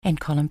And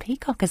Colin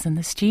Peacock is in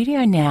the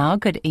studio now.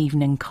 Good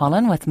evening,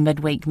 Colin, with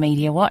Midweek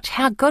Mediawatch.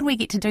 How good we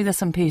get to do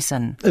this in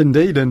person.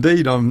 Indeed.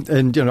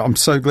 I'm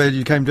so glad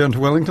you came down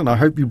to Wellington. I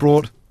hope you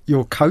brought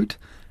your coat.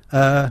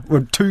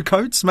 Or two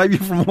coats, maybe,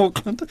 from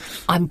Auckland.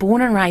 I'm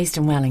born and raised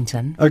in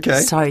Wellington. Okay.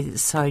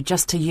 So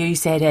just to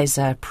use that as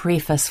a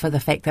preface for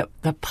the fact that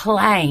the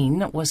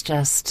plane was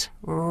just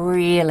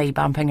really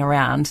bumping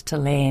around to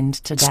land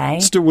today.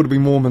 Still would have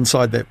been warm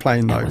inside that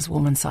plane, though. It was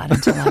warm inside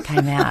until I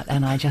came out,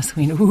 and I just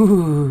went,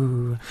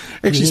 ooh,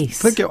 Actually,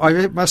 yes.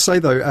 I must say,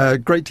 though,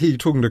 great to hear you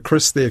talking to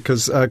Chris there,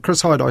 because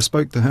Chris Hyde, I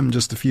spoke to him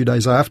just a few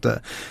days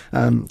after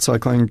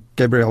Cyclone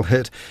Gabrielle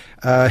hit.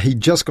 He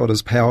just got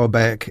his power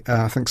back.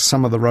 I think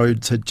some of the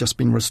roads had just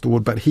been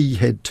restored, but he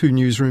had two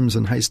newsrooms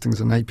in Hastings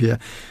and Napier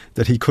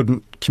that he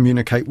couldn't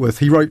communicate with.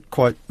 He wrote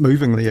quite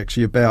movingly,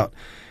 actually, about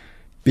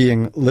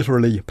being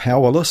literally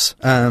powerless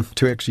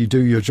to actually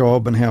do your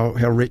job and how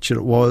wretched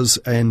it was.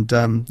 And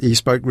he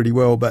spoke really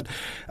well, but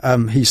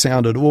he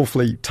sounded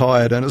awfully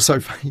tired. And it's so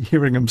funny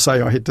hearing him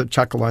say, I had to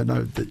chuckle. I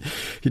know that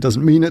he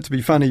doesn't mean it to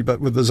be funny, but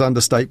with his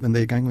understatement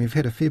there going, we've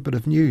had a fair bit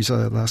of news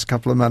the last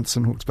couple of months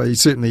in Hawke's Bay. He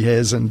certainly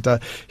has. And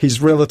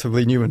he's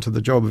relatively new into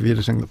the job of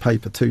editing the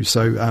paper too.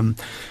 So I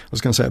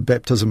was going to say a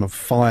baptism of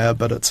fire,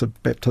 but it's a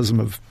baptism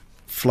of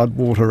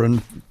floodwater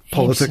and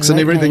politics.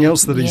 Absolutely. And everything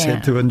else that he's Yeah.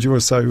 had to endure.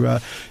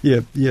 So,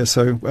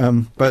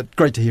 but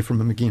great to hear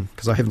from him again,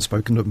 because I haven't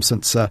spoken to him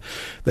since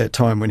that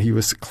time when he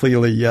was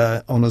clearly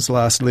on his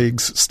last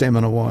legs,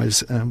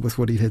 stamina-wise, with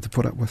what he had to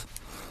put up with.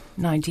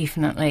 No,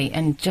 definitely.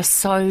 And just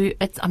so,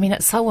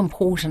 it's so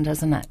important,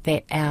 isn't it,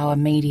 that our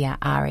media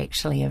are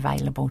actually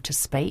available to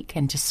speak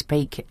and to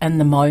speak in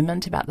the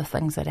moment about the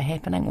things that are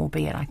happening,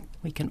 albeit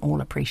we can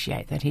all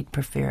appreciate that he'd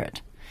prefer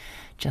it.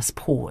 Just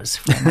pause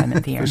for a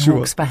moment there in sure.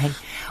 Hawke's Bay.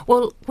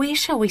 Well, where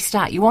shall we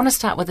start? You want to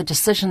start with a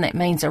decision that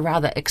means a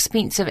rather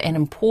expensive and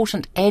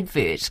important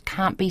advert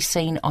can't be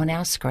seen on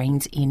our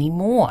screens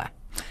anymore.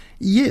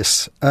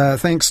 Yes,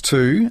 thanks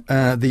to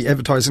the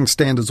Advertising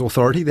Standards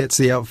Authority. That's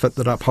the outfit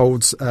that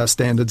upholds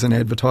standards in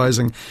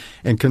advertising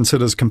and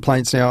considers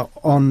complaints. Now,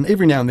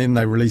 every now and then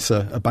they release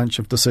a bunch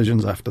of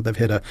decisions after they've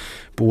had a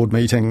board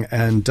meeting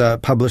and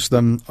publish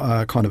them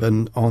kind of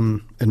in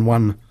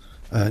one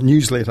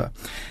newsletter.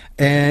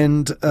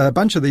 And a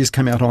bunch of these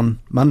came out on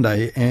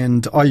Monday,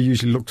 and I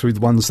usually look through the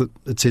ones that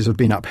it says have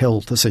been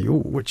upheld to see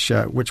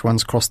which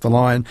ones crossed the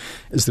line.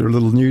 Is there a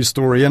little news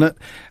story in it?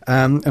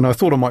 And I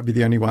thought I might be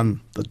the only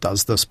one that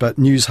does this, but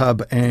News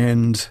Hub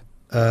and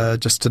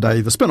just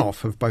today, the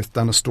Spin-Off have both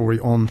done a story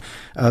on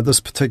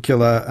this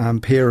particular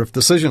pair of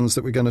decisions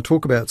that we're going to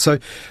talk about. So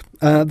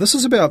this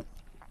is about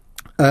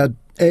a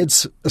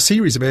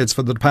series of ads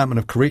for the Department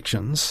of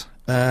Corrections.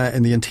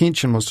 And the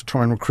intention was to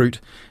try and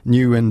recruit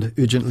new and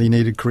urgently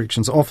needed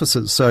corrections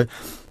officers. So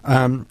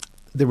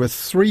there were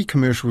 3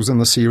 commercials in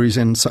the series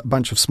and a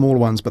bunch of smaller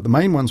ones, but the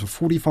main ones were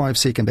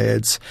 45-second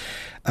ads,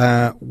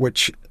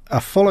 which are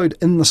followed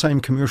in the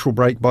same commercial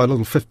break by a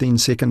little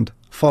 15-second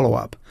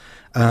follow-up,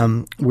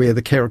 where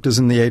the characters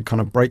in the ad kind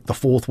of break the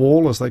fourth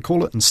wall, as they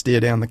call it, and stare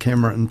down the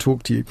camera and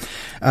talk to you.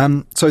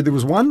 So there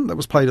was one that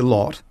was played a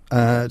lot.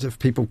 If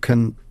people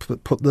can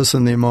put this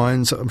in their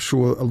minds, I'm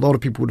sure a lot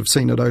of people would have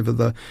seen it over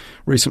the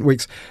recent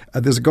weeks.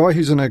 There's a guy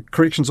who's in a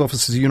corrections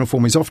officer's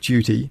uniform. He's off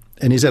duty,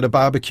 and he's at a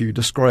barbecue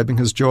describing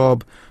his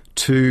job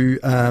to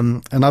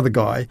another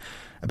guy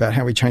about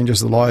how he changes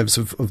the lives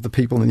of the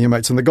people and the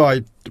inmates. And the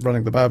guy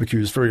running the barbecue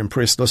is very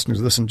impressed listening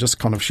to this and just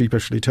kind of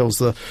sheepishly tells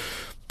the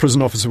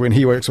prison officer when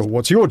he works,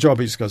 what's your job?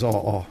 He just goes,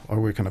 I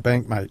work in a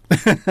bank, mate.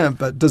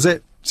 But does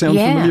that sound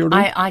familiar at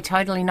all? I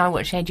totally know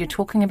which ad you're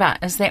talking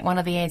about. Is that one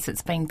of the ads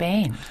that's been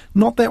banned?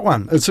 Not that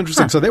one. It's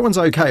interesting. So that one's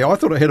okay. I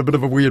thought it had a bit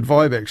of a weird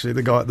vibe, actually.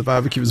 The guy at the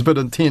barbecue was a bit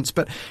intense.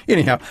 But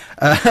anyhow,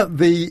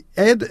 the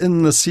ad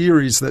in the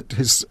series that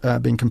has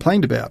been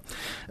complained about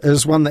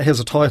is one that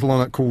has a title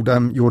on it called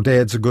Your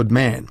Dad's a Good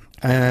Man.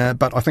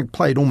 But I think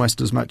played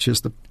almost as much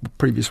as the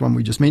previous one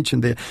we just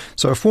mentioned there.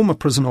 So a former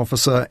prison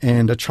officer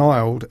and a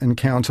child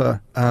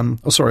encounter,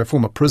 a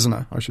former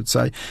prisoner, I should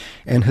say,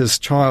 and his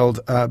child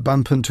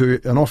bump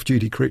into an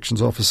off-duty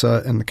corrections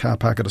officer in the car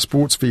park at a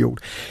sports field.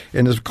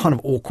 And there's a kind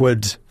of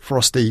awkward,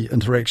 frosty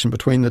interaction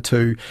between the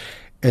two.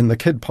 And the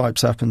kid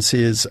pipes up and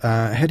says,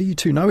 how do you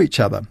two know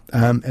each other?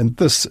 And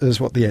this is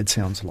what the ad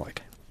sounds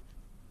like.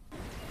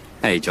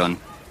 Hey, John.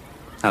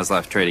 How's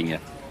life treating you?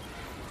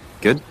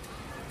 Good?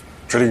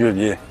 Pretty good,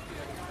 yeah.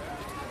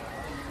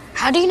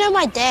 How do you know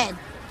my dad?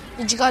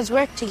 Did you guys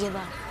work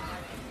together?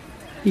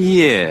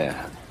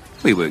 Yeah,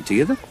 we worked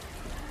together.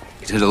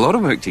 We did a lot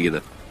of work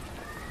together.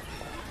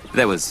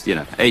 That was,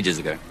 ages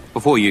ago,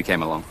 before you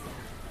came along.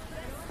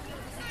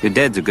 Your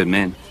dad's a good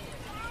man.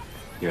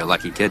 You're a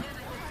lucky kid.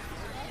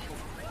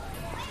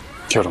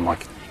 Kia ora,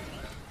 Mike.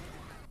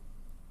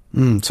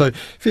 So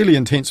fairly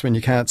intense when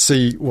you can't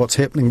see what's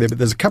happening there, but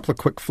there's a couple of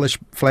quick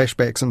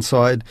flashbacks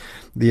inside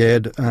the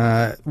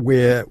ad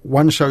where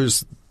one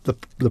shows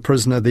the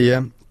prisoner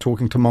there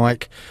talking to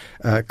Mike,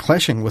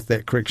 clashing with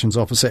that corrections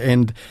officer,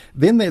 and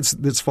then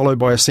that's followed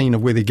by a scene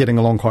of where they're getting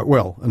along quite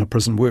well in a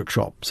prison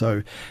workshop,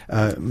 so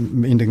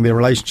ending their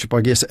relationship,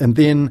 I guess, and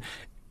then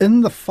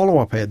in the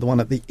follow-up ad, the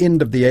one at the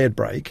end of the ad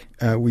break,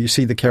 where you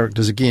see the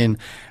characters again,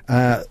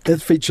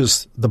 it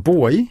features the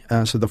boy,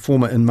 so the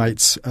former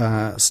inmate's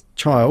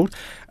child,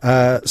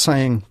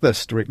 saying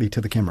this directly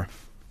to the camera.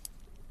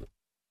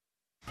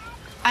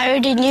 I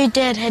already knew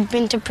Dad had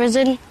been to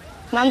prison.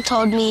 Mum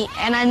told me,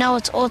 and I know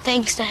it's all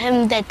thanks to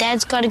him that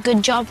Dad's got a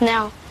good job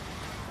now.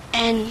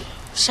 And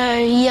so,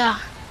 yeah,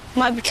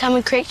 might become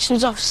a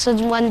corrections officer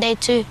one day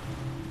too.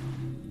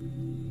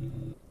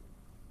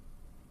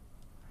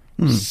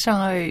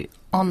 So,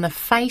 on the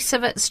face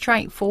of it,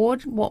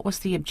 straightforward, what was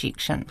the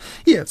objection?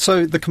 Yeah,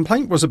 so the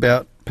complaint was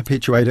about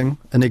perpetuating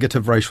a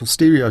negative racial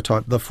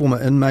stereotype. The former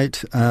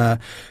inmate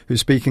who's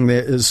speaking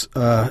there is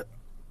of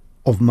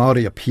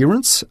Māori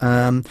appearance.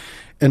 And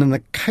in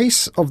the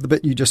case of the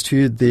bit you just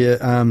heard there,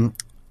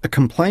 a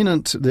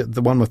complainant,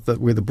 the one with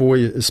where the boy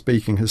is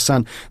speaking, his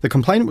son, the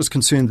complainant was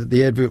concerned that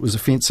the advert was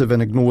offensive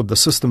and ignored the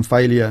system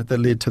failure that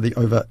led to the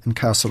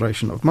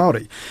over-incarceration of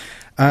Māori.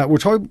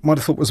 Which I might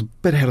have thought was a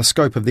bit out of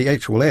scope of the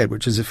actual ad,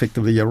 which is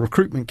effectively a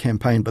recruitment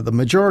campaign. But the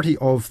majority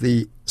of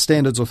the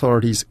Standards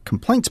Authority's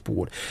Complaints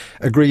Board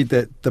agreed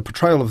that the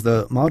portrayal of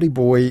the Māori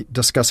boy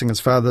discussing his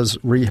father's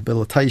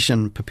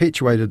rehabilitation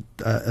perpetuated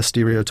a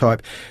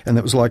stereotype, and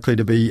that was likely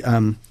to be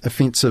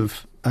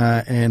offensive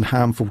and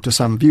harmful to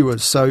some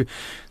viewers. So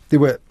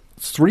there were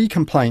 3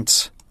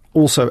 complaints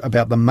also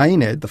about the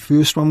main ad, the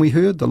first one we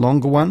heard, the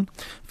longer one,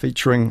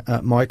 featuring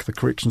Mike, the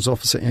corrections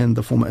officer, and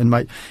the former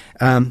inmate.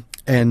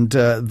 And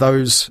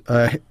those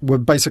were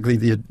basically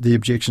the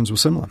objections were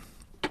similar.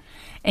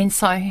 And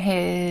so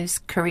has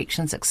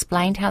Corrections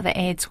explained how the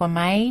ads were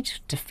made,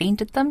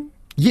 defended them?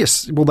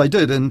 Yes, well, they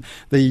did, and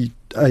the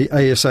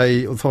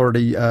ASA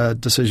Authority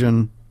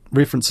decision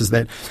references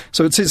that.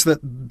 So it says that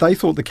they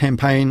thought the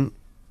campaign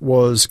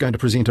was going to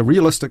present a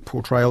realistic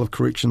portrayal of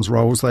corrections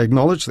roles. They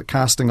acknowledged that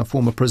casting a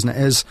former prisoner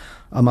as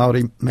a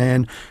Māori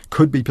man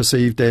could be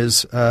perceived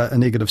as a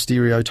negative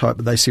stereotype,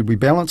 but they said we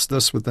balanced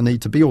this with the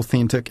need to be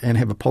authentic and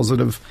have a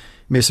positive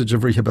message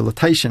of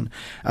rehabilitation.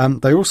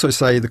 They also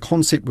say the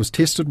concept was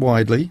tested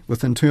widely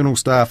with internal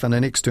staff and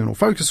an external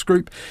focus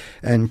group,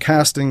 and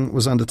casting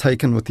was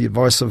undertaken with the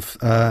advice of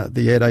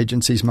the ad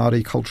agency's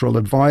Māori cultural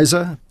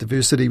advisor.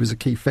 Diversity was a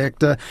key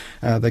factor.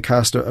 They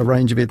cast a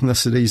range of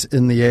ethnicities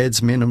in the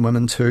ads, men and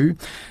women too.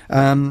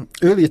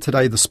 Earlier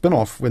today, the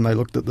Spin-Off, when they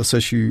looked at this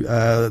issue,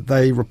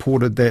 they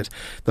reported that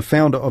the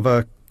founder of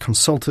a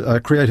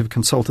creative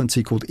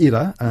consultancy called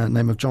ERA,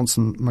 name of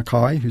Johnson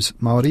Mackay, who's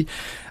Māori,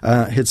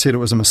 had said it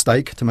was a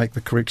mistake to make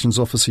the corrections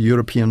officer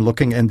European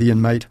looking and the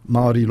inmate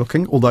Māori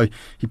looking, although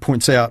he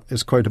points out,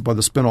 as quoted by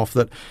the Spin-Off,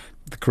 that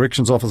the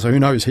corrections officer, who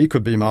knows, he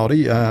could be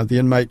Māori, the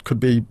inmate could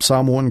be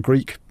Samoan,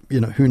 Greek,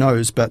 who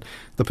knows, but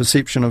the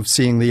perception of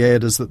seeing the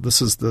ad is that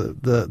this is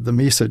the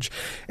message.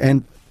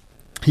 And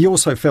he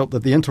also felt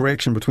that the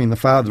interaction between the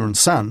father and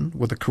son,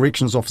 with the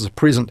corrections officer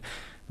present,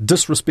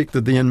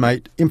 disrespected the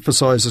inmate,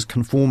 emphasises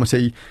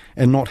conformity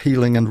and not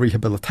healing and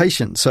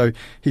rehabilitation. So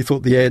he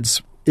thought the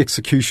ad's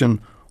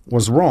execution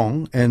was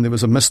wrong and there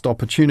was a missed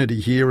opportunity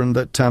here, and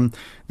that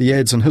the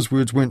ads, in his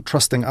words, weren't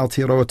trusting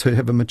Aotearoa to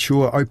have a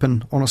mature,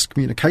 open, honest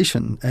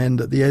communication, and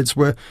that the ads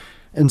were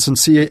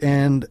insincere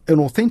and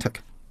inauthentic.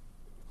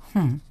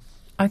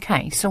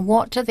 Okay, so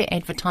what do the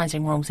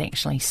advertising rules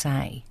actually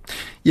say?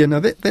 Yeah, no,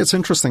 that's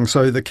interesting.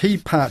 So the key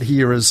part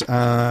here is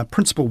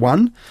Principle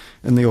 1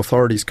 in the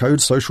authorities'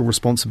 code, social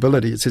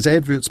responsibility. It says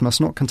adverts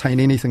must not contain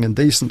anything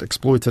indecent,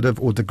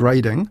 exploitative or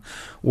degrading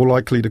or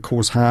likely to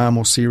cause harm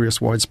or serious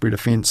widespread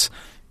offence,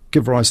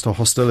 give rise to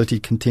hostility,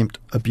 contempt,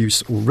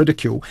 abuse or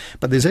ridicule.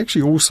 But there's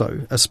actually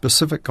also a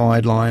specific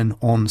guideline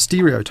on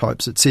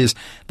stereotypes. It says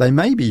they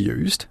may be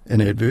used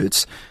in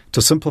adverts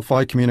to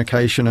simplify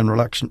communication in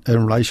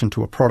relation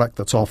to a product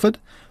that's offered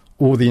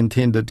or the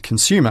intended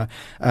consumer,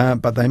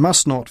 but they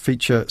must not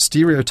feature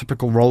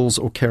stereotypical roles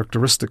or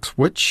characteristics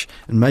which,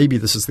 and maybe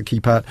this is the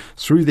key part,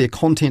 through their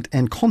content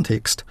and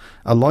context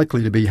are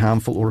likely to be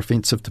harmful or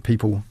offensive to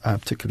people,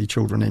 particularly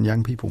children and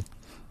young people.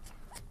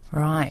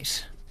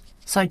 Right.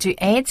 So do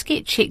ads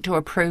get checked or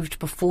approved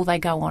before they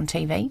go on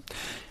TV?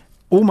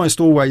 Almost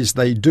always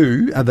they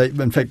do.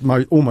 In fact,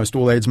 almost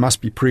all ads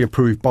must be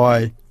pre-approved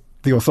by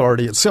the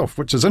authority itself,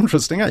 which is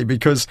interesting,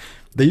 because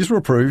these were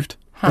approved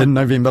in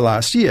November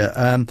last year.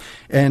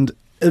 And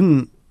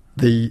in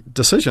the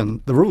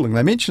decision, the ruling,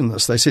 they mentioned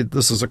this. They said,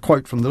 this is a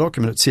quote from the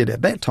document, it said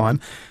at that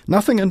time,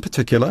 nothing in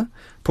particular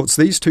puts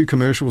these two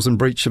commercials in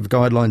breach of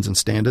guidelines and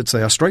standards.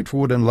 They are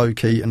straightforward and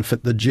low-key and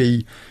fit the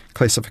G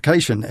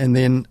classification. And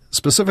then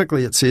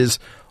specifically it says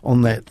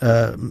on that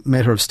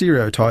matter of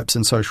stereotypes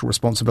and social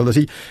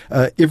responsibility,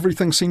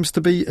 everything seems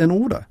to be in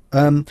order.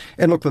 And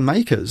look, the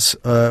makers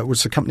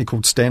was a company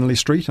called Stanley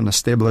Street, an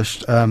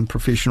established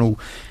professional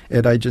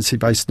ad agency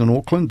based in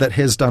Auckland that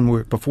has done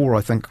work before,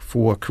 I think,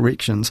 for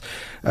corrections.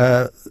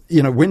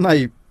 When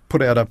they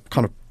put out a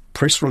kind of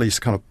press release,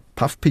 kind of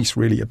puff piece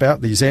really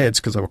about these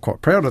ads because they were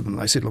quite proud of them.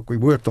 They said, look, we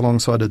worked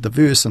alongside a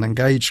diverse and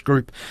engaged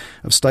group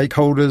of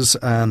stakeholders.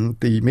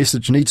 The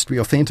message needs to be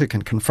authentic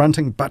and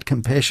confronting but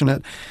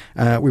compassionate.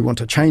 We want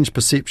to change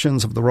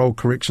perceptions of the role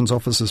corrections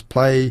officers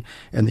play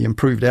and the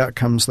improved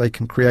outcomes they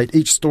can create.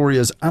 Each story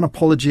is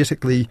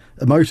unapologetically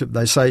emotive,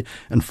 they say,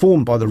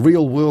 informed by the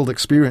real-world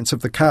experience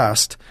of the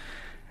cast,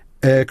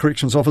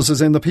 corrections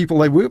officers and the people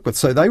they work with.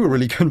 So they were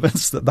really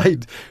convinced that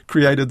they'd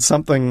created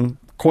something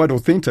quite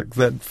authentic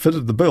that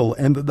fitted the bill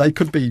and that they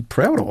could be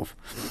proud of.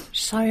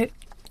 So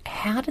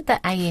how did the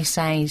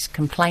ASA's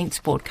complaints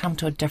board come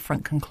to a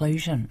different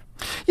conclusion?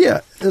 Yeah,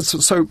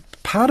 so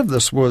part of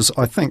this was,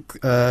 I think,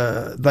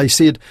 they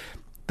said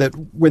that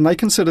when they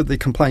considered the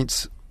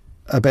complaints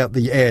about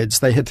the ads,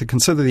 they had to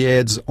consider the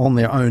ads on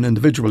their own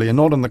individually and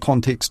not in the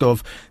context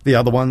of the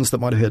other ones that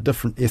might have had a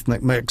different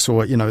ethnic mix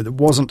or, that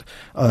wasn't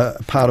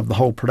part of the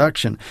whole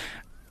production.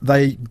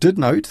 They did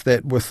note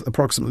that with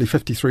approximately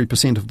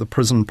 53% of the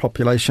prison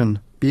population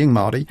being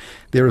Māori,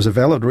 there is a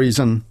valid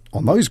reason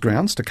on those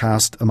grounds to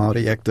cast a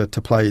Māori actor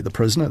to play the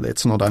prisoner.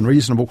 That's not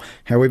unreasonable.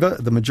 However,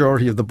 the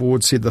majority of the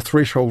board said the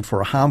threshold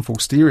for a harmful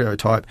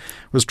stereotype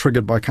was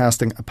triggered by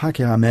casting a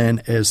Pākehā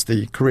man as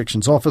the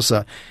corrections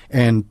officer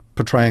and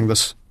portraying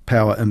this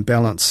power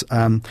imbalance.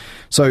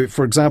 So,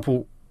 for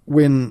example,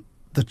 when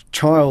the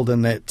child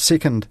in that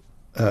second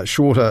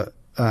shorter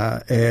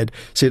ad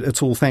said,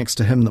 "It's all thanks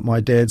to him that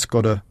my dad's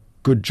got a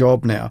good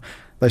job now,"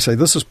 they say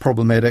this is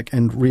problematic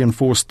and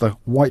reinforced the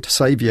white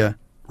saviour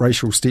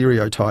racial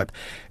stereotype,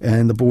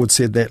 and the board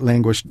said that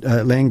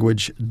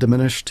language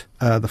diminished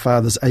the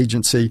father's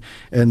agency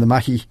and the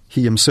mahi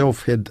he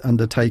himself had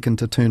undertaken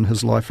to turn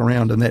his life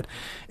around, and that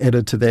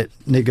added to that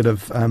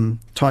negative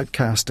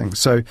typecasting.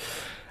 So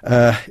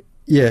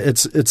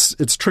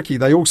it's tricky.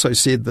 They also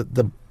said that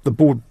the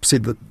board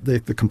said that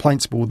the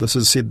complaints board, this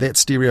has said that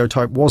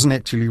stereotype wasn't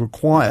actually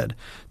required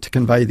to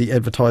convey the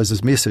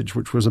advertiser's message,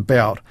 which was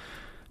about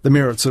the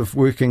merits of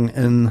working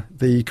in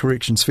the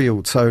corrections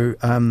field. So,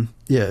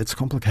 it's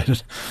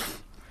complicated.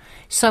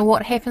 So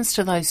what happens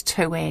to those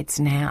two ads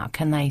now?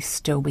 Can they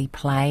still be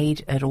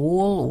played at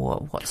all,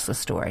 or what's the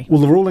story?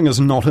 Well, the ruling is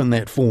not in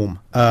that form.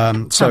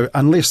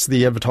 Unless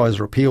the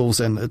advertiser appeals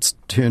and it's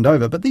turned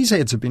over. But these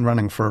ads have been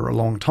running for a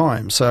long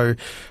time, so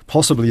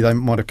possibly they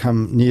might have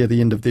come near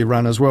the end of their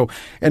run as well.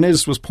 And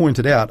as was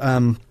pointed out,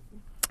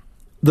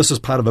 this is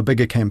part of a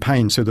bigger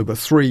campaign. So there were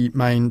three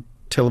main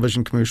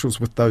television commercials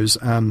with those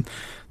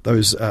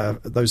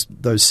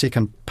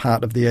second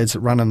part of the ads that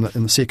run in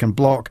the second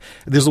block.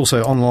 There's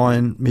also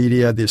online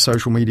media, there's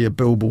social media,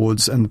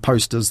 billboards and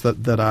posters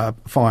that are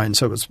fine.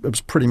 So it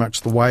was pretty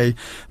much the way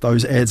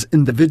those ads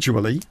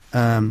individually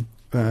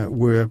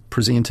were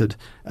presented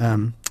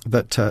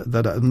that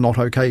are not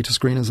okay to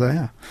screen as they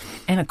are.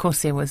 And of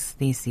course there's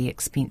the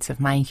expense of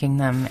making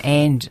them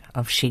and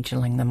of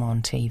scheduling them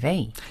on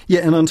TV.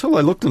 Yeah, and until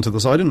I looked into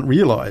this, I didn't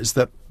realise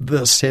that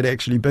this had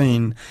actually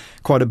been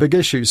quite a big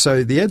issue.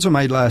 So the ads were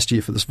made last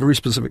year for this very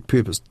specific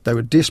purpose. They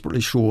were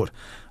desperately short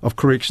of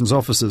corrections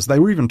officers. They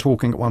were even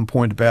talking at one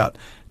point about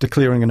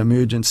declaring an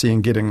emergency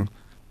and getting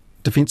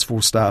Defence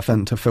Force staff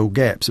in to fill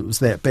gaps. It was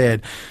that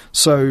bad.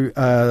 So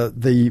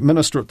the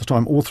minister at the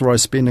time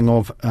authorised spending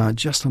of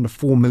just under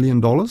 $4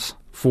 million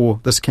for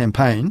this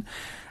campaign,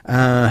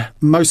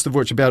 most of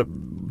which, about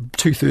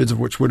 2/3 of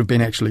which would have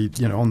been actually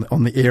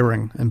on the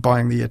airing and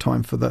buying the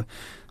airtime for the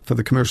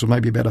commercials,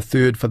 maybe about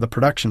 1/3 for the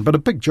production. But a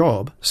big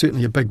job,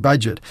 certainly a big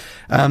budget.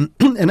 And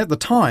at the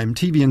time,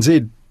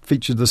 TVNZ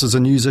featured this as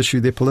a news issue.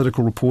 Their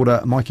political reporter,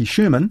 Mikey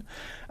Sherman,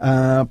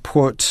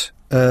 put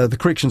the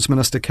Corrections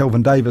Minister,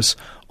 Kelvin Davis,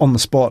 on the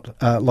spot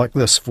like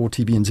this for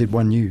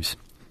TVNZ1 News.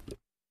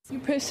 Are you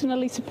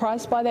personally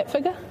surprised by that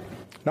figure?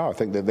 No, I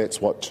think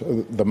that's what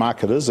the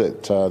market is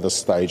at this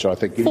stage. I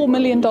think $4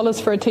 million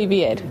for a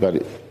TV ad.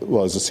 But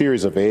there's a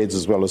series of ads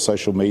as well as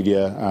social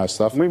media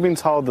stuff. We've been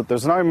told that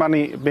there's no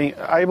money being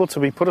able to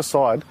be put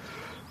aside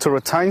to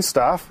retain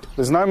staff.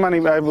 There's no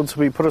money able to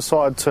be put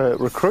aside to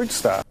recruit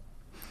staff.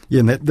 Yeah,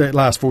 and that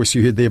last voice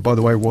you heard there, by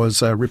the way,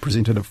 was a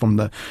representative from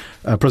the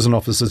Prison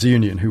Officers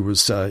Union who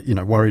was,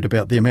 worried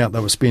about the amount they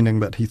were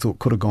spending that he thought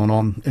could have gone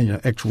on,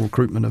 actual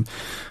recruitment and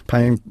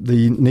paying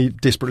the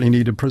desperately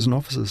needed prison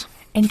officers.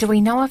 And do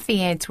we know if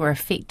the ads were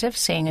effective,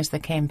 seeing as the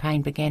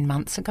campaign began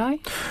months ago?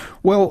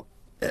 Well,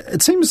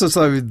 it seems as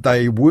though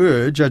they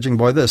were, judging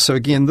by this. So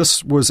again,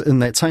 this was in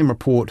that same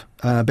report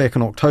back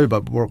in October,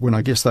 when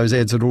I guess those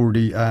ads had were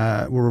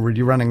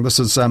already running. This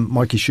is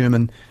Mikey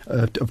Sherman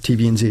of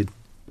TVNZ.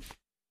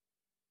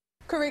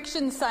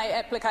 Corrections say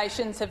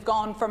applications have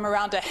gone from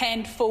around a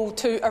handful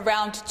to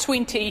around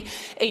 20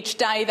 each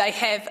day. They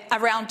have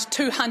around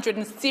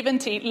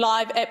 270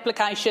 live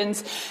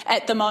applications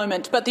at the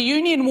moment. But the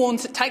union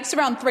warns it takes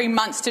around 3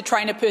 months to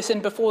train a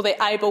person before they're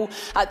able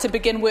to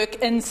begin work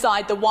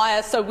inside the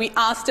wire. So we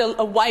are still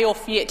a way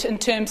off yet in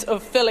terms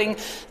of filling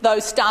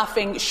those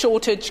staffing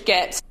shortage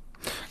gaps.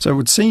 So it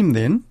would seem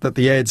then that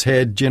the ads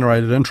had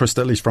generated interest,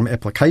 at least from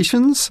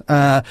applications.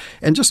 And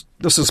just,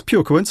 this is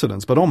pure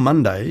coincidence, but on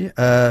Monday,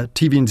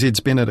 TVNZ's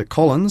Benedict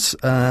Collins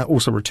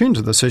also returned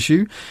to this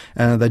issue.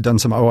 They'd done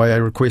some OIA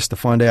requests to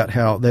find out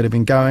how that had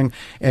been going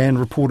and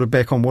reported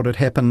back on what had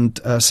happened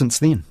since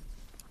then.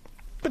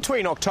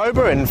 Between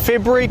October and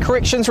February,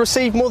 Corrections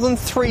received more than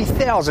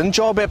 3,000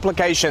 job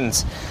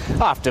applications.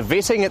 After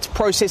vetting, it's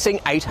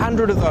processing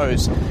 800 of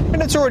those,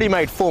 and it's already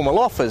made formal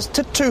offers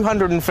to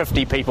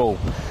 250 people.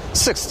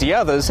 60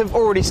 others have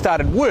already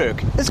started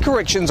work as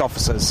corrections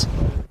officers.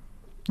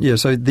 Yeah,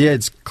 so the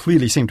ads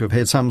clearly seem to have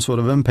had some sort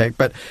of impact,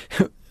 but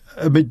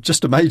I mean,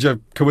 just a major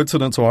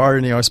coincidence or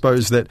irony, I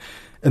suppose, that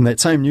in that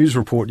same news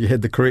report you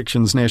had the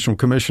Corrections National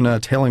Commissioner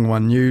telling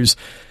One News,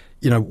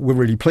 you know, we're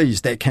really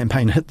pleased that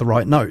campaign hit the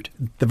right note.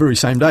 The very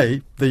same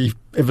day, the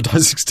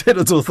Advertising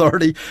Standards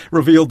Authority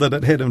revealed that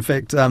it had in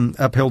fact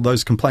upheld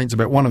those complaints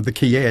about one of the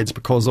key ads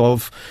because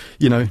of,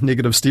 you know,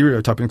 negative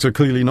stereotyping. So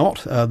clearly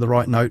not the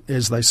right note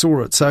as they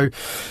saw it. So,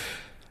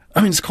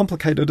 I mean, it's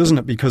complicated, isn't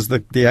it? Because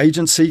the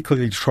agency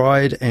clearly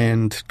tried,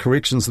 and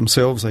Corrections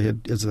themselves, they had,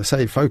 as I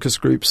say, focus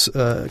groups,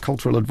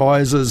 cultural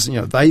advisors, you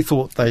know, they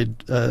thought they'd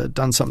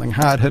done something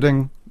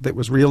hard-hitting that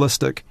was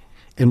realistic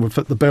and would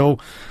fit the bill.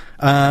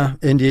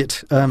 And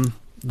yet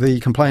the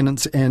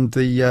complainants and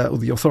the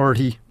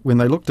authority, when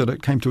they looked at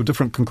it, came to a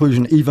different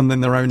conclusion even than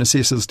their own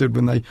assessors did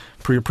when they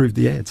pre-approved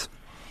the ads.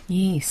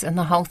 Yes, and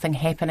the whole thing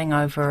happening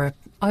over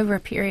a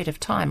period of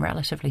time,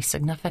 relatively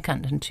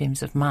significant in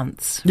terms of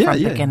months,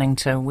 from beginning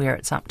to where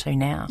it's up to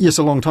now. Yes,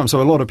 a long time. So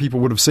a lot of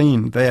people would have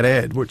seen that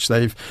ad, which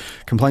they've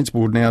Complaints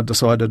Board now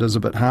decided is a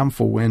bit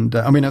harmful. And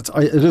I mean, it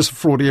is a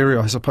fraud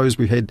area. I suppose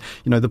we had,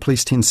 you know, the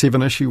Police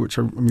 10-7 issue, which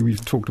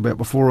we've talked about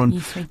before on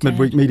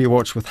Midweek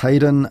Mediawatch with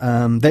Hayden.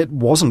 That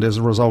wasn't as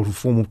a result of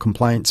formal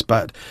complaints,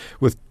 but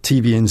with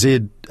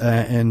TVNZ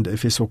and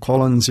FSL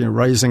Collins, you know,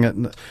 raising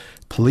it.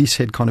 Police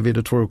had kind of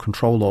editorial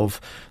control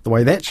of the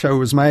way that show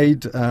was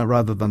made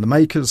rather than the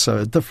makers, so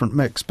a different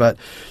mix. But,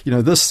 you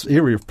know, this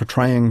area of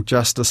portraying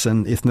justice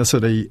and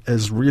ethnicity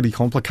is really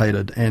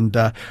complicated. And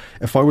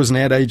if I was an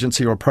ad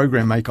agency or a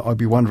program maker, I'd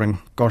be wondering,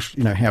 gosh,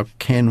 you know, how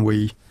can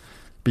we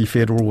be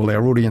fair to all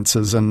our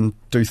audiences and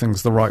do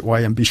things the right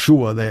way and be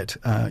sure that,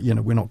 you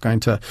know, we're not going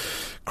to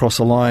cross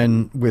a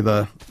line,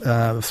 whether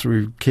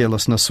through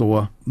carelessness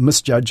or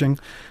misjudging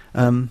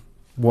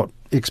what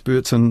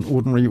experts and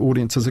ordinary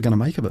audiences are going to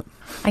make of it.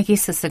 I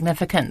guess the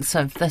significance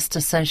of this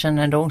decision,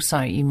 and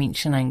also you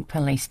mentioning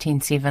Police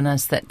 10-7,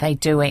 is that they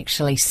do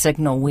actually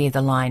signal where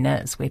the line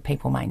is, where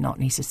people may not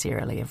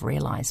necessarily have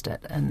realised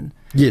it in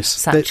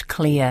such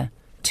clear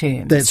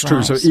terms. That's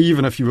true. So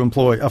even if you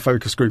employ a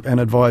focus group, an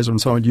advisor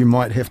and so on, you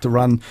might have to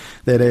run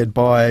that ad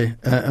by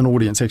an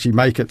audience, actually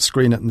make it,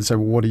 screen it and say,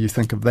 well, what do you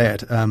think of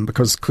that?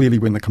 Because clearly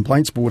when the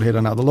Complaints Board had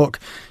another look,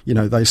 you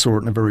know, they saw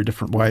it in a very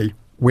different way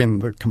when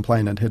the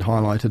complainant had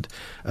highlighted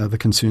the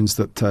concerns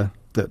that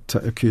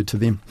occurred to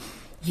them.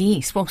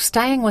 Yes, well,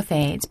 staying with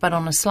ads, but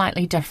on a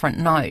slightly different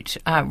note,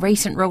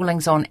 recent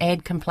rulings on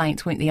ad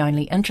complaints weren't the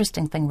only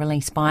interesting thing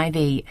released by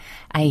the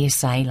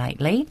ASA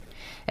lately.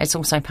 It's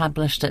also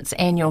published its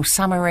annual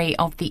summary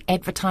of the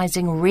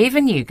advertising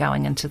revenue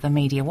going into the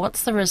media.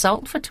 What's the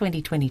result for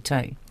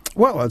 2022?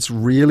 Well, it's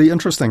really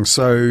interesting.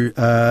 So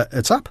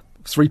it's up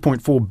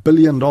 $3.4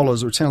 billion,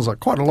 which sounds like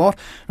quite a lot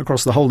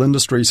across the whole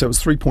industry. So it was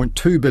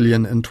 $3.2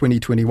 billion in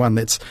 2021.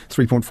 That's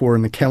 $3.4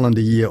 in the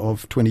calendar year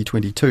of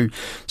 2022.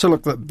 So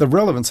look, the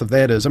relevance of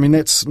that is, I mean,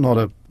 that's not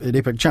an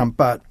epic jump,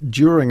 but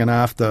during and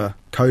after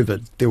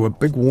COVID, there were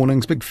big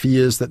warnings, big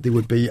fears that there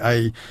would be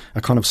a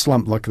kind of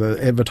slump, like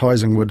the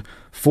advertising would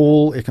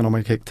fall,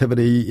 economic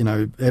activity, you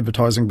know,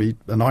 advertising be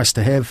a nice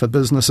to have for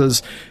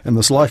businesses, and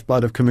this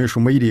lifeblood of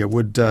commercial media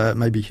would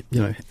maybe, you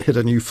know, hit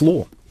a new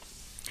floor.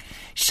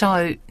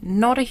 So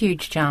not a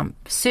huge jump,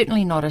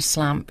 certainly not a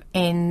slump.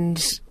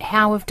 And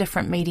how have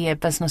different media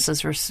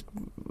businesses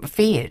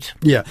fared?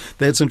 Yeah,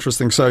 that's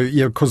interesting. So,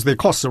 yeah, because their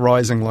costs are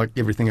rising like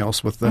everything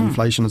else with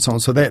inflation and so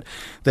on. So that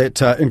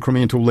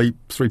incremental leap,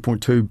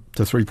 3.2 to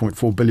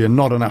 3.4 billion,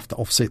 not enough to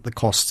offset the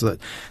costs that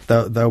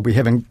they'll be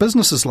having.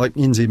 Businesses like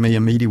NZME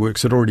and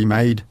MediaWorks had already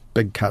made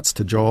big cuts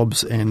to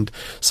jobs, and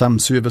some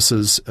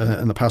services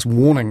in the past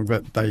warning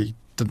that they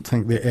didn't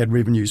think their ad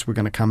revenues were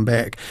going to come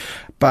back.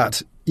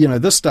 But you know,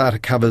 this data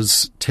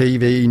covers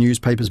TV,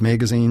 newspapers,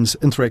 magazines,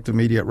 interactive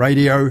media,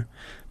 radio,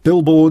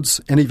 billboards,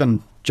 and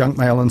even junk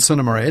mail and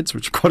cinema ads,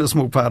 which are quite a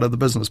small part of the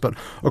business, but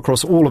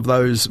across all of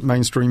those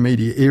mainstream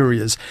media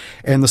areas.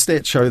 And the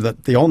stats show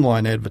that the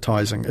online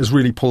advertising is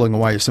really pulling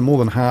away. So more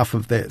than half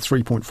of that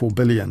 $3.4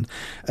 billion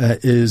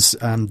is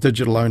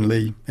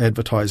digital-only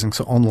advertising,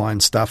 so online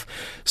stuff.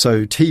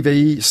 So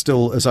TV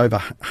still is over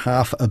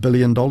 $500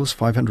 million,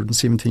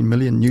 517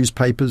 million.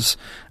 Newspapers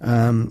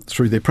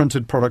through their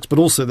printed products, but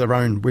also their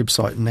own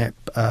website and app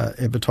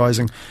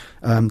advertising,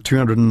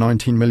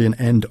 219 million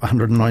and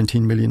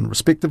 119 million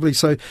respectively.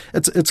 So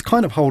it's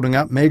kind of holding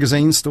up.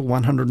 Magazines still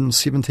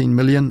 117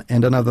 million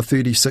and another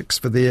 36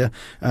 for their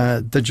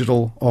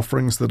digital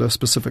offerings that are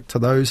specific to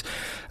those.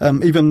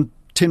 Even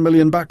 $10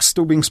 million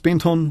still being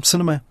spent on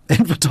cinema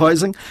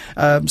advertising.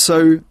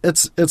 So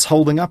it's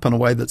holding up in a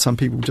way that some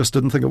people just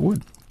didn't think it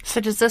would. So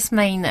does this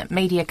mean that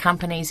media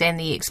companies and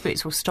the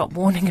experts will stop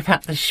warning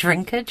about the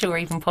shrinkage or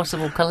even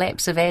possible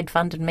collapse of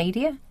ad-funded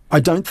media? I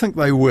don't think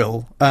they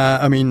will.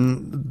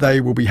 They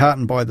will be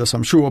heartened by this,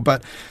 I'm sure.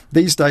 But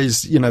these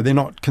days, they're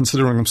not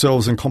considering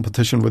themselves in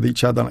competition with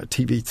each other. Like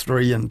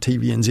TV3 and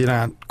TVNZ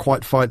aren't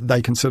quite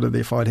they consider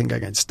they're fighting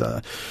against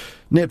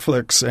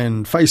Netflix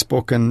and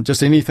Facebook and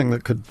just anything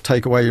that could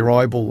take away your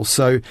eyeballs.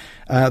 So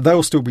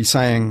they'll still be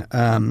saying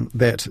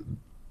that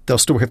they'll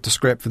still have to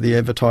scrap for the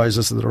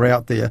advertisers that are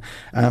out there.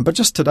 But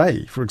just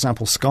today, for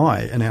example,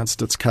 Sky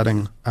announced it's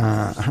cutting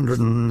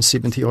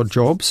 170-odd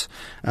jobs.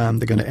 They're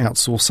going to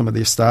outsource some of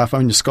their staff.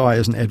 Sky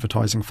isn't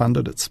advertising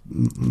funded. It's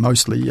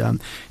mostly,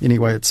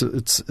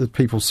 it's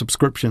people's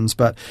subscriptions.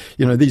 But,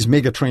 these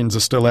mega trends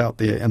are still out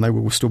there and they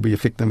will still be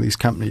affecting these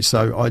companies.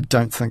 So I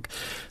don't think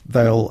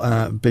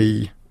they'll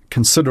be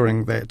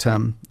considering that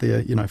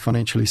they're,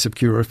 financially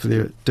secure if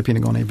they're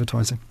depending on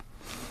advertising.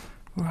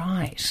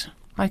 Right.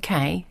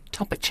 Okay,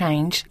 topic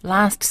change.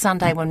 Last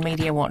Sunday when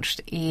Mediawatch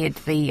aired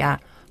the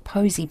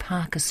Posie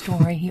Parker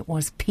story, it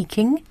was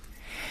peaking.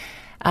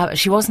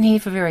 She wasn't here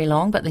for very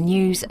long, but the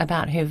news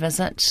about her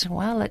visit,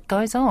 well, it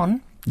goes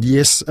on.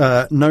 Yes,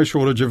 no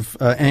shortage of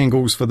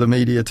angles for the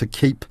media to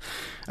keep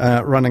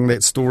running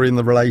that story and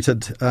the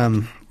related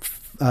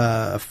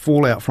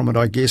fallout from it,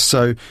 I guess.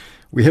 So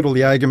we had all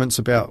the arguments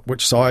about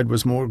which side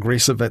was more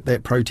aggressive at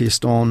that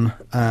protest on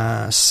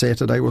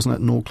Saturday, wasn't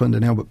it, in Auckland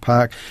and Albert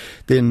Park.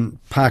 Then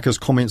Parker's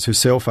comments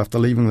herself after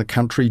leaving the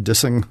country,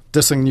 dissing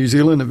New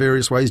Zealand in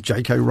various ways,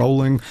 J.K.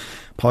 Rowling,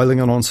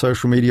 piling on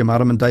social media,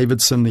 Martin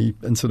Davidson, the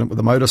incident with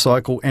the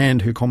motorcycle,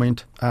 and her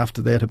comment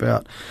after that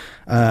about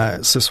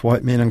cis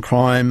white men and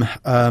crime,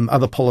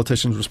 other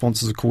politicians'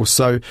 responses, of course.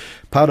 So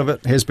part of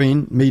it has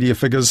been media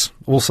figures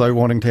also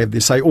wanting to have their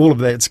say. All of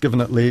that's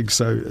given it legs,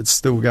 so it's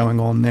still going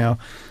on now,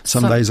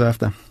 some days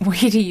after.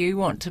 Where do you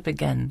want to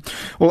begin?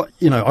 Well,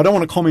 I don't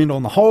want to comment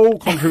on the whole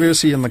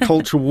controversy and the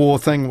culture war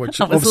thing, which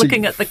obviously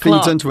looking at the feeds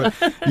clock. Into it.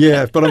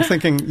 Yeah, but I'm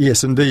thinking,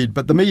 yes, indeed.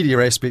 But the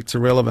media aspects are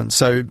relevant.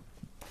 So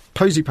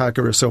Posie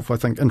Parker herself, I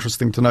think,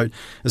 interesting to note,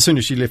 as soon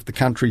as she left the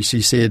country,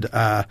 she said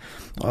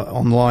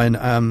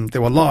online,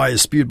 there were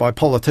lies spewed by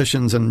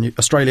politicians in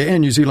Australia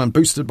and New Zealand,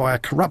 boosted by a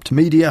corrupt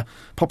media,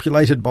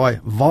 populated by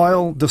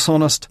vile,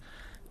 dishonest,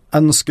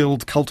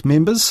 unskilled cult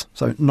members.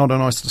 So not a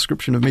nice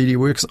description of media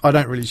works. I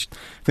don't really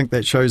think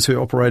that shows her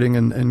operating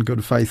in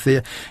good faith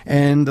there.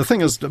 And the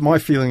thing is, my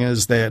feeling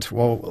is that,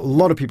 well, a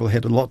lot of people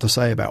had a lot to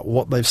say about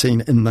what they've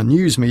seen in the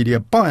news media.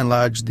 By and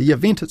large, the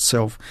event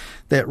itself,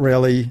 that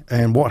rally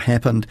and what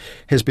happened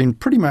has been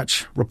pretty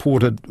much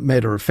reported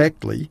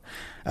matter-of-factly.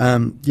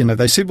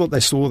 They said what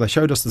they saw. They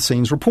showed us the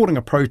scenes. Reporting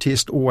a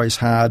protest, always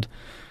hard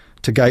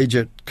to gauge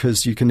it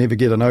because you can never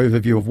get an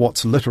overview of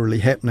what's literally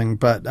happening.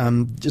 But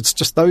it's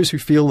just those who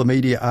feel the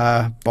media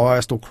are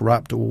biased or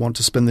corrupt or want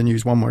to spin the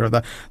news one way or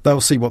other, they'll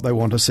see what they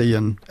want to see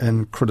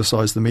and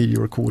criticise the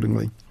media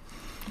accordingly.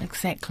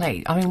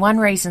 Exactly. One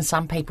reason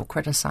some people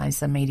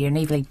criticised the media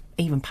and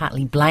even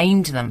partly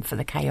blamed them for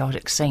the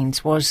chaotic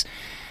scenes was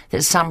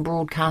that some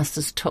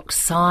broadcasters took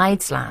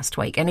sides last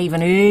week and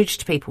even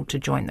urged people to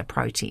join the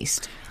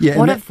protest. Yeah,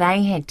 what have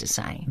they had to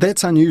say?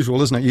 That's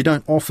unusual, isn't it? You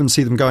don't often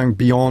see them going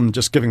beyond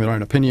just giving their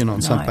own opinion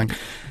on something.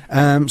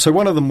 So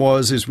one of them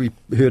was, as we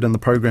heard in the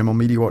program on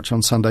Mediawatch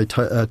on Sunday,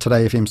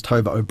 Today FM's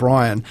Tova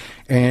O'Brien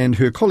and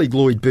her colleague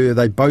Lloyd Burr,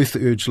 they both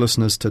urged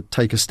listeners to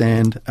take a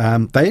stand.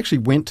 They actually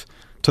went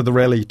to the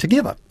rally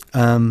together,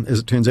 as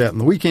it turns out, in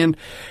the weekend.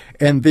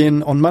 And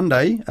then on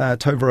Monday,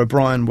 Tova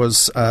O'Brien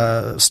was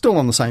still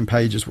on the same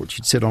page as what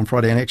she'd said on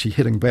Friday and actually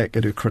hitting back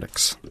at her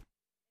critics.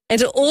 And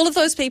to all of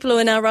those people who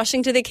are now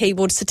rushing to their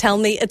keyboards to tell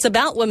me it's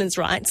about women's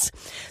rights,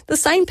 the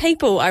same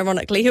people,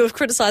 ironically, who have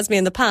criticised me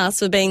in the past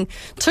for being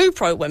too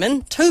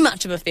pro-women, too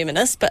much of a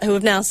feminist, but who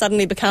have now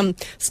suddenly become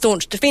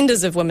staunch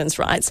defenders of women's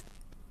rights.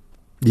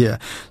 Yeah.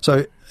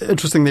 So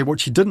interesting there, what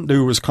she didn't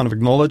do was kind of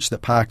acknowledge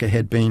that Parker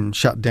had been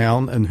shut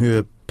down and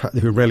her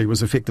rally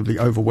was effectively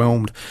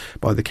overwhelmed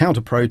by the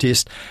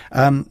counter-protest.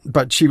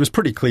 But she was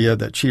pretty clear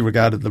that she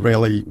regarded the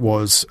rally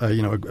was,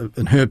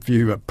 in her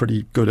view, a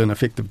pretty good and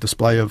effective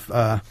display of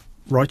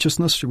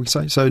righteousness, should we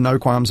say. So no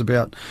qualms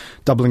about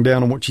doubling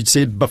down on what she'd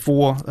said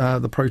before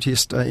the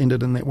protest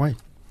ended in that way.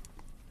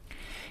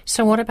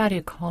 So what about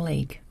her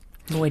colleague,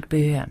 Lloyd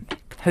Burr,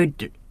 who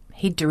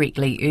he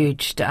directly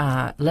urged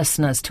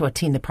listeners to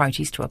attend the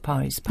protest to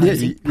oppose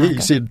Posie Parker. He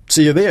said,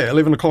 see you there,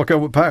 11 o'clock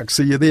Albert Park,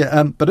 see you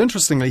there. But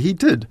interestingly, he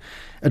did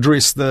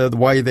address the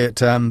way that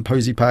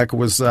Posie Parker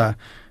was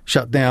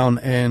shut down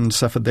and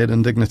suffered that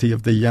indignity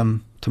of the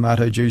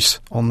tomato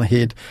juice on the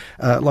head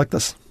like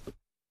this.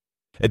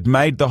 It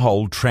made the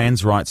whole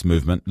trans rights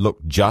movement look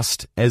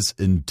just as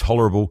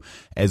intolerable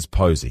as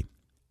Posie.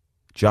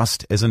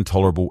 Just as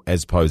intolerable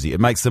as Posie.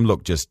 It makes them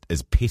look just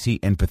as petty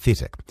and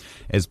pathetic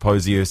as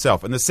Posie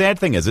herself. And the sad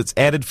thing is, it's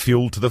added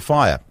fuel to the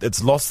fire.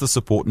 It's lost the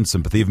support and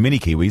sympathy of many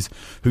Kiwis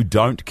who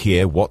don't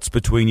care what's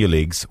between your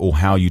legs or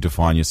how you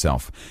define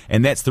yourself.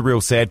 And that's the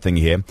real sad thing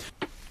here.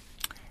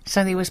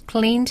 So there was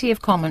plenty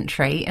of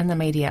commentary in the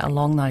media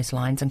along those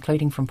lines,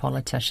 including from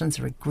politicians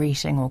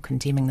regretting or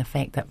condemning the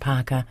fact that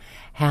Parker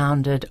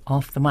hounded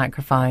off the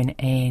microphone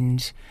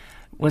and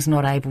was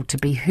not able to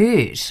be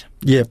heard.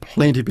 Yeah,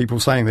 plenty of people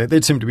saying that.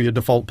 That seemed to be a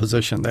default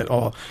position, that,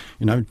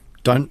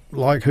 don't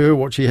like her,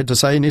 what she had to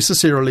say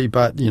necessarily,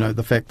 but,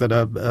 the fact that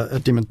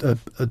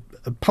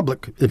a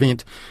public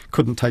event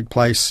couldn't take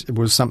place, it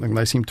was something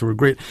they seemed to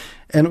regret.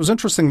 And it was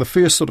interesting, the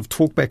first sort of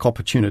talkback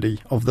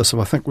opportunity of this,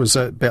 I think, was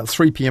about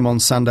 3 p.m. on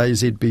Sunday,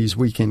 ZB's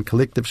Weekend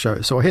Collective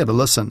show. So I had a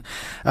listen.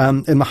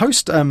 And the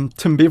host,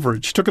 Tim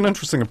Beveridge, took an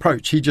interesting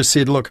approach. He just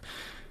said, look,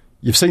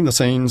 you've seen the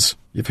scenes,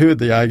 you've heard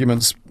the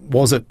arguments.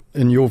 Was it,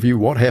 in your view,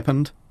 what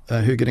happened?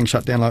 Her getting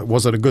shut down,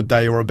 was it a good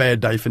day or a bad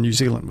day for New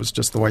Zealand, was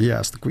just the way he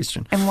asked the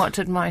question. And what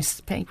did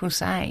most people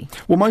say?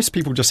 Well, most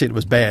people just said it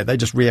was bad. They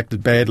just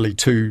reacted badly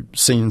to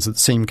scenes that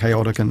seemed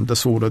chaotic and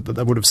disordered that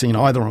they would have seen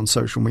either on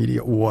social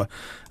media or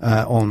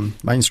on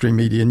mainstream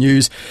media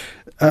news.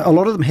 A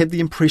lot of them had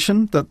the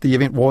impression that the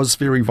event was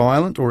very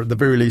violent, or at the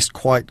very least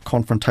quite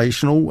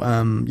confrontational,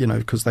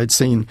 because they'd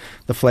seen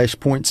the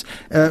flashpoints.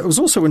 It was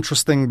also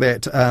interesting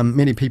that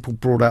many people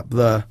brought up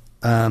the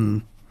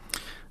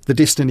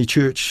Destiny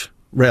Church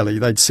rally.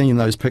 They'd seen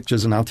those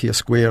pictures in Aotea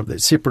Square of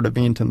that separate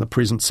event in the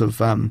presence of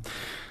Brian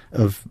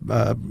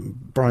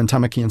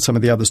Tamaki and some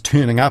of the others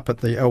turning up at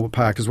the Albert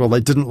Park as well. They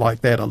didn't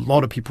like that. A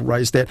lot of people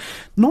raised that.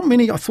 Not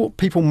many. I thought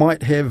people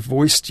might have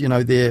voiced,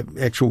 their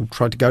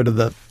tried to go to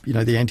the,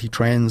 the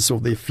anti-trans or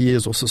their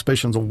fears or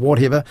suspicions or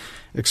whatever,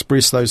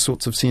 express those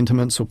sorts of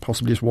sentiments, or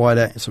possibly just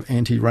wider sort of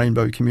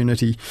anti-rainbow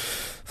community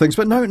things.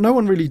 But no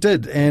one really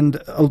did.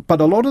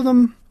 But a lot of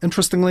them,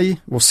 interestingly,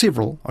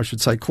 several, I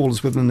should say,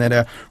 callers within that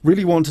hour,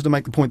 really wanted to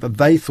make the point that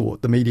they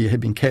thought the media had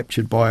been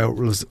captured by, or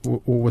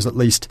was at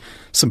least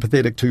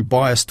sympathetic to,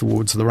 bias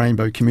towards the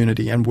rainbow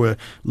community, and were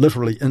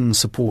literally in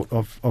support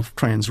of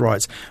trans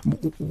rights.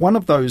 One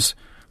of those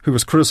who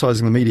was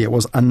criticising the media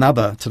was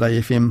another Today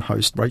FM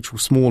host, Rachel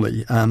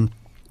Smalley.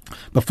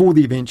 Before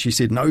the event, she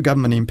said no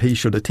government MP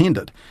should attend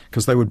it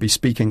because they would be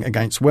speaking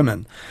against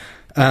women.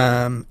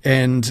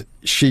 And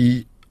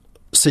she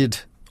said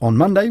on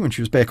Monday, when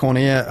she was back on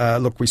air,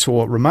 look, we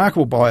saw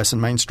remarkable bias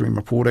in mainstream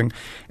reporting,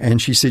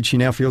 and she said she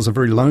now feels a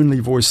very lonely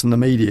voice in the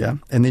media.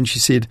 And then she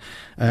said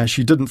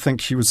she didn't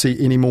think she would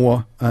see any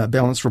more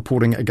balanced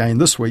reporting again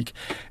this week,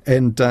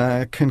 and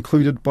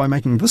concluded by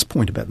making this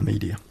point about the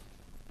media.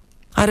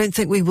 I don't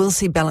think we will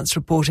see balanced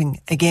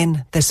reporting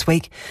again this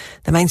week.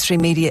 The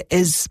mainstream media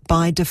is,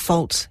 by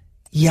default,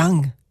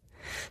 young.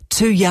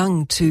 Too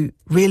young to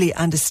really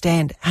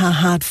understand how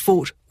hard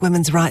fought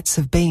women's rights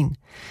have been.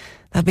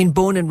 They've been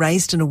born and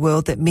raised in a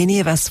world that many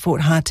of us fought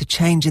hard to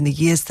change in the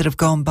years that have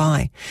gone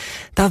by.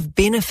 They've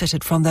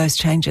benefited from those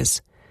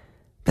changes,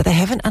 but they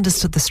haven't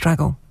understood the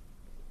struggle.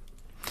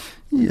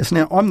 Yes,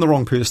 now I'm the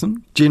wrong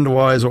person,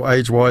 gender-wise or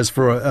age-wise,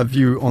 for a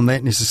view on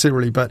that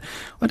necessarily, but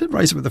I did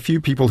raise it with a few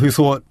people who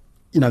thought,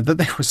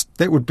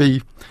 that would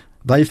be,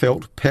 they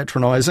felt,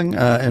 patronising,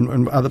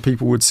 and other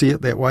people would see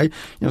it that way.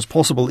 It's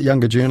possible that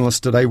younger journalists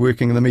today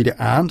working in the media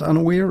aren't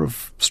unaware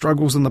of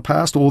struggles in the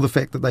past, or the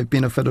fact that they've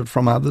benefited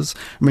from others.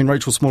 I mean,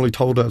 Rachel Smalley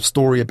told a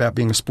story about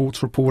being a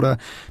sports reporter,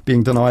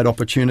 being denied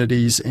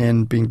opportunities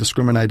and being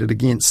discriminated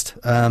against,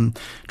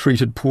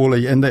 treated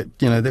poorly, and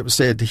that was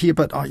sad to hear.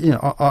 But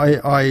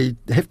I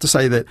have to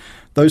say that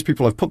those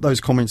people I've put those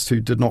comments to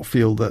did not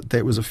feel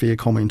that was a fair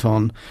comment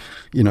on,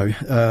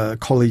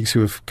 colleagues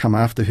who have come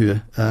after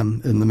her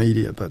in the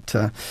media. But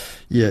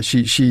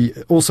she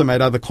also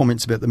made other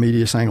comments about the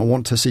media, saying, I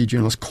want to see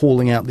journalists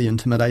calling out the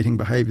intimidating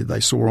behaviour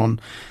they saw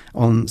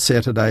on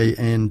Saturday,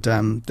 and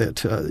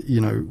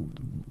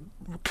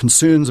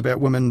concerns about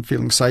women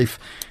feeling safe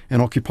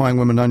and occupying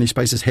women-only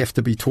spaces have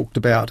to be talked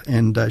about.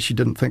 And she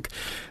didn't think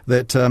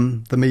that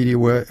the media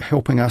were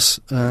helping us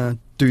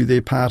do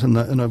their part in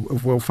a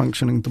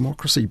well-functioning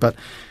democracy. But,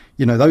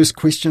 those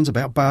questions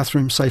about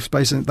bathroom safe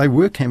spaces, they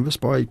were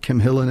canvassed by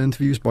Kim Hill in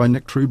interviews, by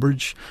Nick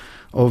Trubridge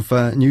of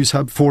News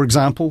Hub, for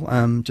example,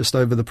 just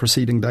over the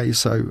preceding days.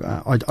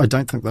 So I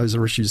don't think those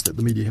are issues that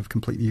the media have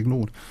completely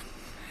ignored.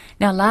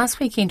 Now, last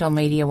weekend on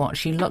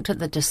Mediawatch, you looked at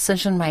the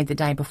decision made the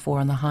day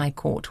before in the High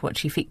Court,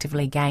 which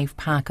effectively gave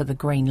Parker the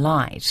green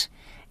light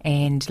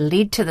and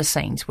led to the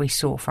scenes we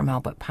saw from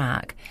Albert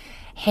Park.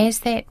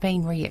 Has that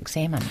been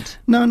re-examined?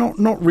 No,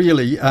 not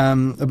really.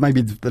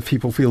 Maybe the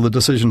people feel the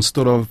decision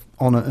stood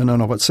on it in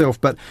and of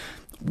itself, but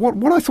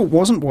what I thought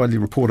wasn't widely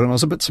reported, and I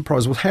was a bit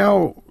surprised, was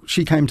how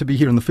she came to be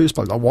here in the first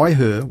place. Like, why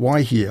her?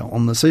 Why here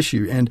on this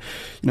issue? And,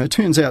 it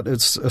turns out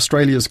it's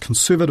Australia's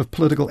Conservative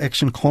Political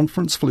Action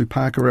Conference flew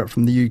Parker out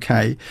from the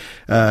UK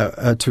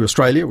to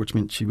Australia, which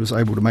meant she was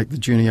able to make the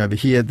journey over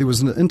here. There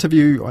was an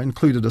interview, I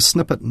included a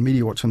snippet in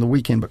Mediawatch on the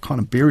weekend, but kind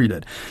of buried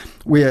it,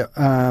 where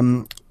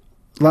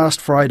last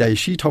Friday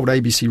she told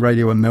ABC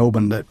Radio in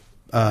Melbourne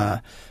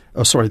that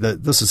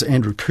this is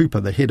Andrew Cooper,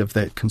 the head of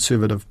that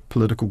Conservative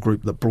political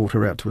group that brought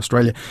her out to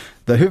Australia,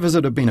 that her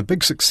visit had been a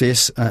big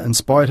success in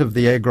spite of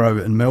the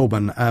aggro in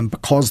Melbourne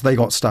because they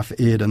got stuff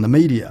aired in the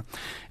media.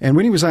 And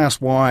when he was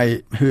asked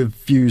why her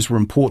views were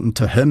important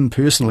to him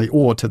personally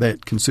or to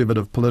that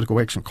Conservative Political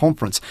Action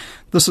Conference,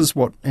 this is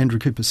what Andrew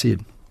Cooper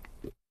said.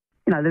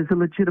 There's a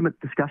legitimate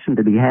discussion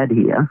to be had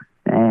here,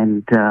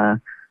 and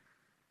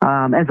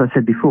as I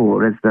said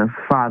before, as the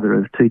father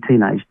of 2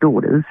 teenage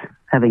daughters,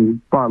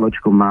 having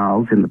biological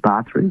males in the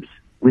bathrooms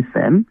with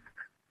them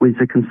was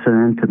a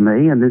concern to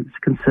me, and it's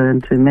a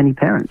concern to many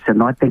parents.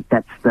 And I think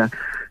that's the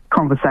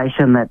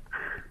conversation that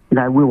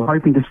we were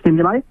hoping to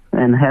stimulate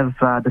and have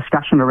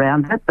discussion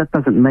around that. That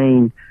doesn't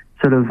mean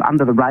sort of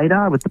under the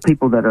radar with the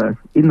people that are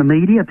in the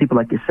media, people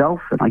like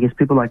yourself, and I guess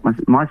people like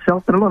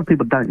myself, but a lot of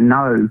people don't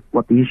know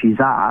what the issues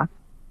are.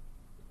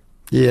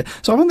 Yeah,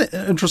 so I find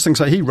that interesting.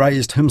 So he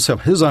raised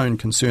himself his own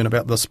concern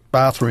about this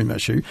bathroom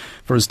issue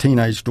for his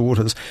teenage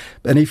daughters,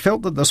 and he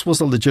felt that this was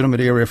a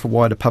legitimate area for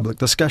wider public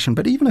discussion.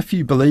 But even if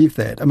you believe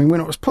that, I mean, when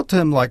it was put to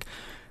him like,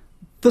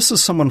 this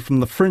is someone from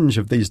the fringe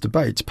of these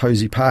debates,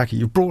 Posie Parker.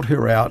 You brought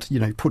her out,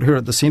 put her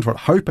at the centre,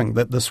 hoping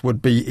that this would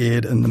be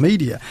aired in the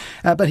media.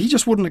 But he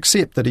just wouldn't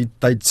accept that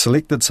they'd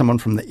selected someone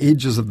from the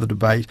edges of the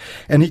debate,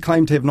 and he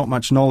claimed to have not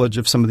much knowledge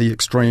of some of the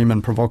extreme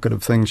and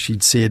provocative things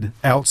she'd said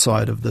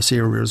outside of this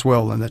area as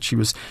well, and that she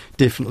was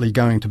definitely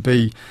going to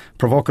be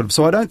provocative.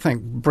 So I don't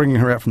think bringing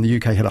her out from the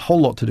UK had a whole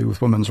lot to do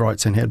with women's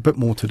rights and had a bit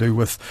more to do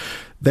with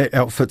that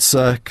outfit's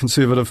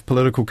conservative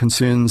political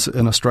concerns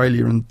in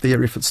Australia and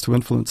their efforts to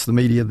influence the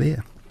media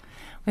there.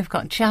 We've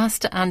got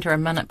just under a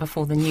minute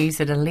before the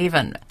news at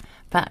 11,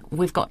 but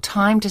we've got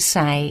time to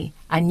say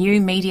a new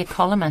media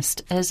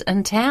columnist is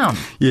in town.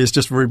 Yes,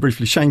 just very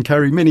briefly, Shane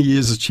Curry, many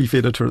years as chief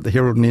editor at the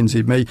Herald and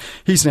NZME.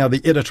 He's now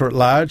the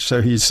editor-at-large,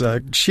 so he's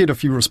shed a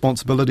few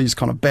responsibilities,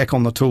 kind of back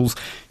on the tools.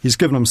 He's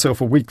given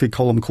himself a weekly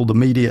column called The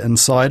Media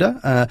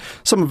Insider.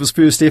 Some of his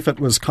first effort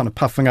was kind of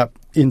puffing up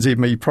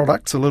NZME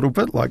products a little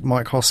bit, like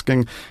Mike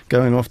Hosking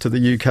going off to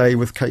the UK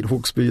with Kate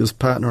Hawkesby as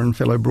partner and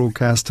fellow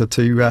broadcaster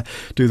to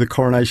do the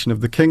coronation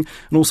of the King.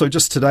 And also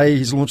just today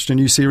he's launched a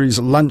new series,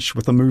 Lunch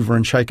with a Mover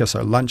and Shaker,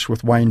 so Lunch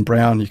with Wayne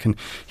Brown. You can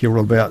hear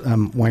all about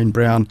Wayne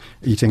Brown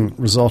eating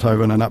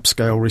risotto in an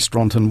upscale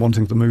restaurant and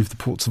wanting to move the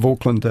ports of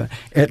Auckland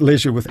at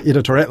leisure with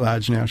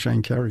editor-at-large now,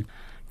 Shane Curry.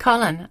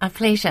 Colin, a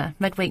pleasure.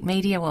 Midweek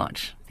Media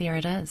Watch. There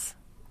it is.